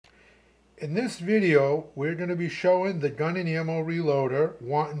In this video, we're going to be showing the gun and ammo reloader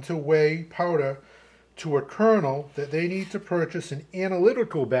wanting to weigh powder to a kernel that they need to purchase an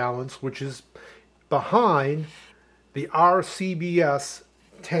analytical balance, which is behind the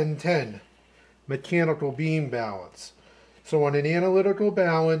RCBS10-10 mechanical beam balance. So on an analytical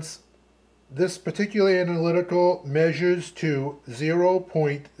balance, this particular analytical measures to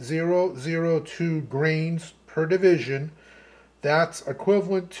 0.002 grains per division. That's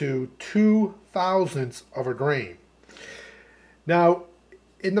equivalent to 0.002 of a grain. Now,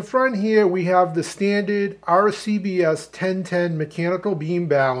 in the front here, we have the standard RCBS10-10 mechanical beam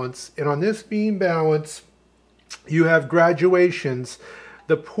balance. And on this beam balance, you have graduations.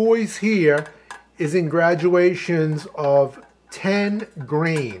 The poise here is in graduations of 10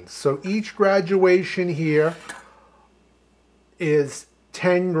 grains. So each graduation here is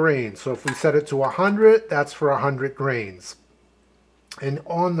 10 grains. So if we set it to 100, that's for 100 grains. And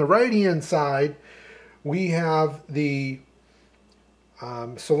on the right-hand side, we have the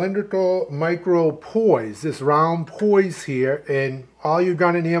cylindrical micro poise, this round poise here. And all you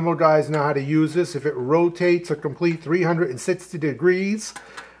gun and ammo guys know how to use this. If it rotates a complete 360 degrees,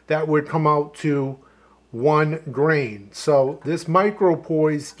 that would come out to 1 grain. So this micro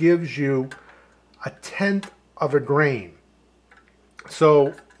poise gives you 1/10 of a grain.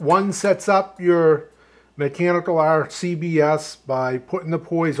 So one sets up your mechanical RCBS by putting the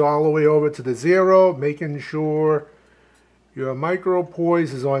poise all the way over to the 0, making sure your micro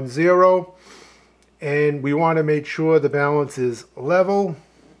poise is on 0, and we want to make sure the balance is level,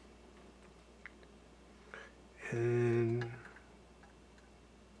 and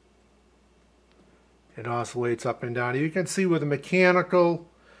it oscillates up and down. You can see with the mechanical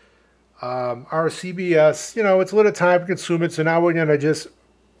RCBS, you know, it's a little time consuming, so now we're going to just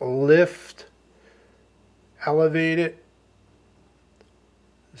lift, elevate it,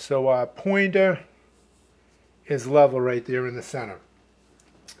 so our pointer is level right there in the center.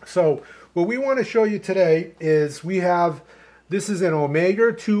 So what we want to show you today is we have, this is an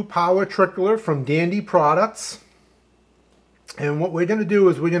Omega 2 power trickler from Dandy Products, and what we're going to do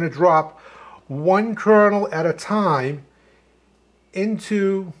is we're going to drop one kernel at a time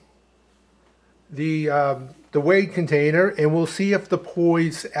into the weigh container, and we'll see if the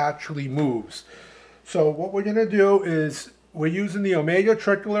poise actually moves. So what we're going to do is we're using the Omega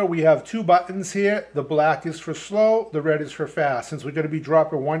trickler. We have 2 buttons here. The black is for slow, the red is for fast. Since we're going to be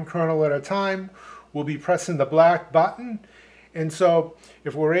dropping one kernel at a time, we'll be pressing the black button. And so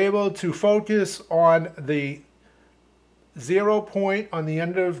if we're able to focus on the 0 point on the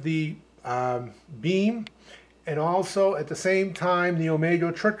end of the beam, and also at the same time the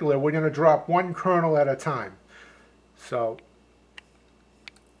Omega trickler, we're going to drop one kernel at a time. So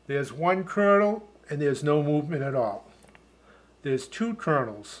there's one kernel, and there's no movement at all. There's 2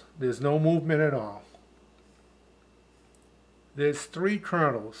 kernels, there's no movement at all. There's 3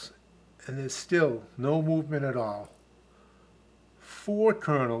 kernels, and there's still no movement at all. 4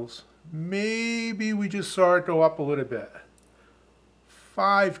 kernels, maybe we just saw it go up a little bit.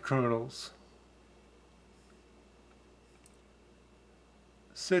 5 kernels.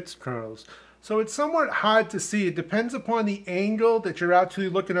 6 kernels. So it's somewhat hard to see. It depends upon the angle that you're actually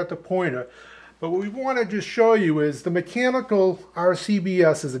looking at the pointer. But what we want to just show you is the mechanical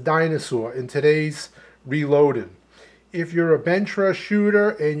RCBS is a dinosaur in today's reloading. If you're a bench rush shooter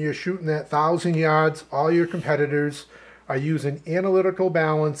and you're shooting at 1,000 yards, all your competitors are using analytical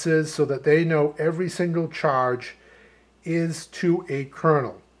balances so that they know every single charge is to a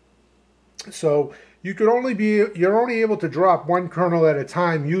kernel. So you're only able to drop one kernel at a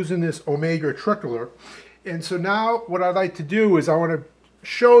time using this Omega trickler. And so now what I'd like to do is I want to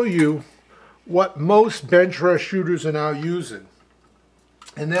show you what most bench rush shooters are now using,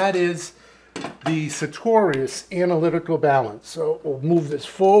 and that is the Sartorius Analytical Balance. So we'll move this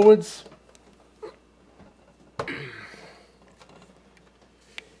forwards,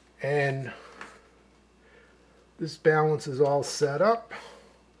 and this balance is all set up.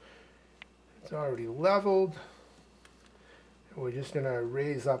 It's already leveled, and we're just going to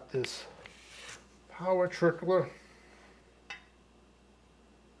raise up this power trickler.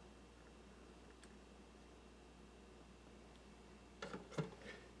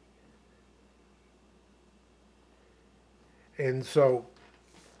 And so,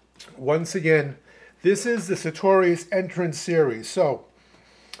 once again, this is the Sartorius Entris series. So,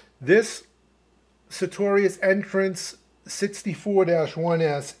 this Sartorius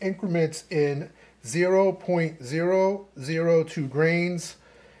Entris64-1S increments in 0.002 grains.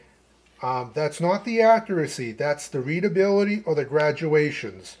 That's not the accuracy, that's the readability or the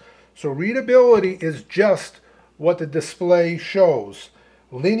graduations. So readability is just what the display shows.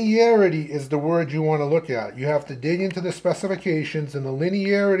 Linearity is the word you want to look at. You have to dig into the specifications, and the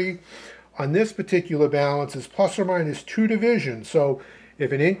linearity on this particular balance is plus or minus 2 divisions. So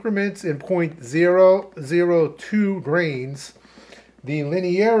if an increment's in 0.002 grains, the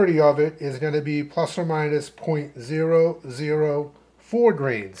linearity of it is going to be plus or minus 0.004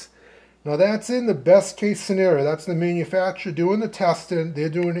 grains. Now that's in the best case scenario. That's the manufacturer doing the testing. They're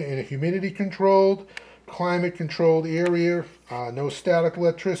doing it in a humidity controlled, climate controlled area, no static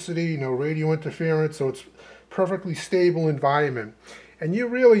electricity, no radio interference, so it's perfectly stable environment. And you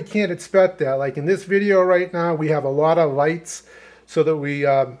really can't expect that. Like in this video right now, we have a lot of lights so that we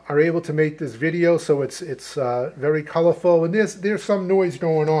are able to make this video, so it's very colorful, and there's some noise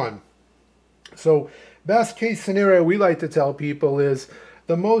going on. So best case scenario we like to tell people is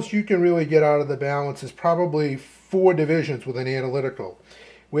the most you can really get out of the balance is probably 4 divisions with an analytical.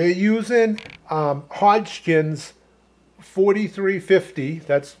 We're using Hodgkin's 4350,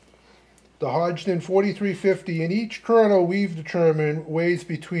 that's the Hodgkin 4350, and each kernel we've determined weighs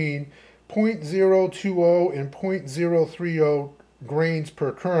between 0.020 and 0.030 grains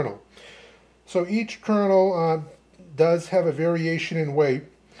per kernel. So each kernel does have a variation in weight.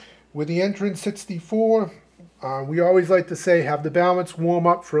 With the Entris 64, we always like to say have the balance warm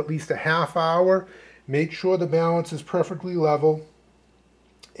up for at least a half hour. Make sure the balance is perfectly level.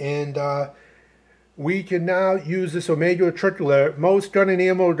 And we can now use this omega trickler. Most gun and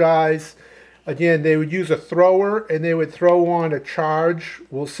ammo guys, again, they would use a thrower and they would throw on a charge.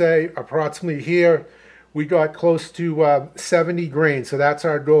 We'll say approximately here we got close to 70 grains, so that's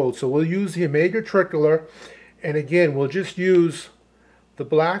our goal. So we'll use the omega trickler, and again we'll just use the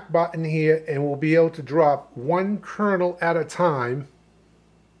black button here, and we'll be able to drop 1 kernel at a time,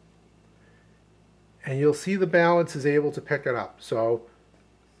 and you'll see the balance is able to pick it up. So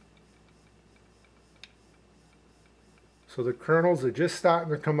the kernels are just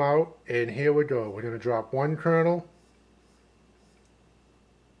starting to come out, and here we go. We're going to drop 1 kernel,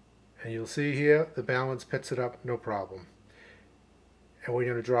 and you'll see here the balance picks it up no problem. And we're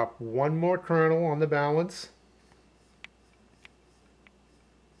going to drop 1 more kernel on the balance.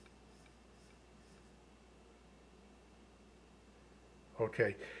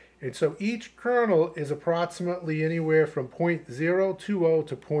 Okay, and so each kernel is approximately anywhere from 0.020 to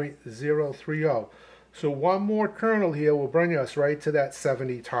 0.030. So 1 more kernel here will bring us right to that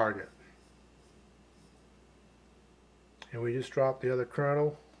 70 target. And we just drop the other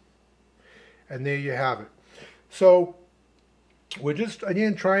kernel, and there you have it. So we're just,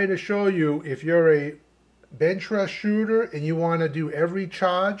 again, trying to show you, if you're a bench rest shooter and you want to do every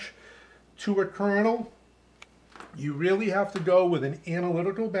charge to a kernel, you really have to go with an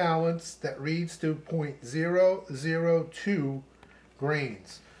analytical balance that reads to 0.002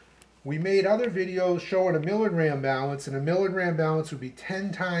 grains. We made other videos showing a milligram balance, and a milligram balance would be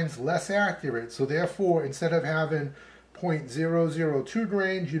 10 times less accurate. So therefore, instead of having 0.002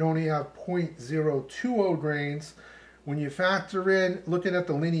 grains, you'd only have 0.020 grains. When you factor in looking at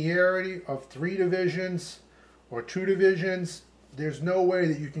the linearity of 3 divisions or 2 divisions, there's no way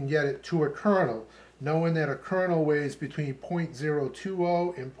that you can get it to a kernel, knowing that a kernel weighs between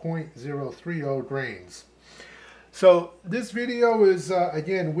 0.020 and 0.030 grains. So this video is,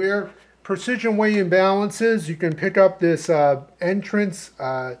 again, where precision weighing balances. You can pick up this Entris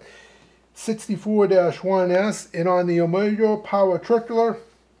 64-1S, and on the Omega Power Trickler,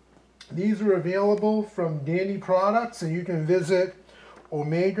 these are available from Danny Products, and you can visit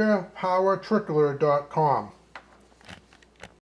omegapowertrickler.com.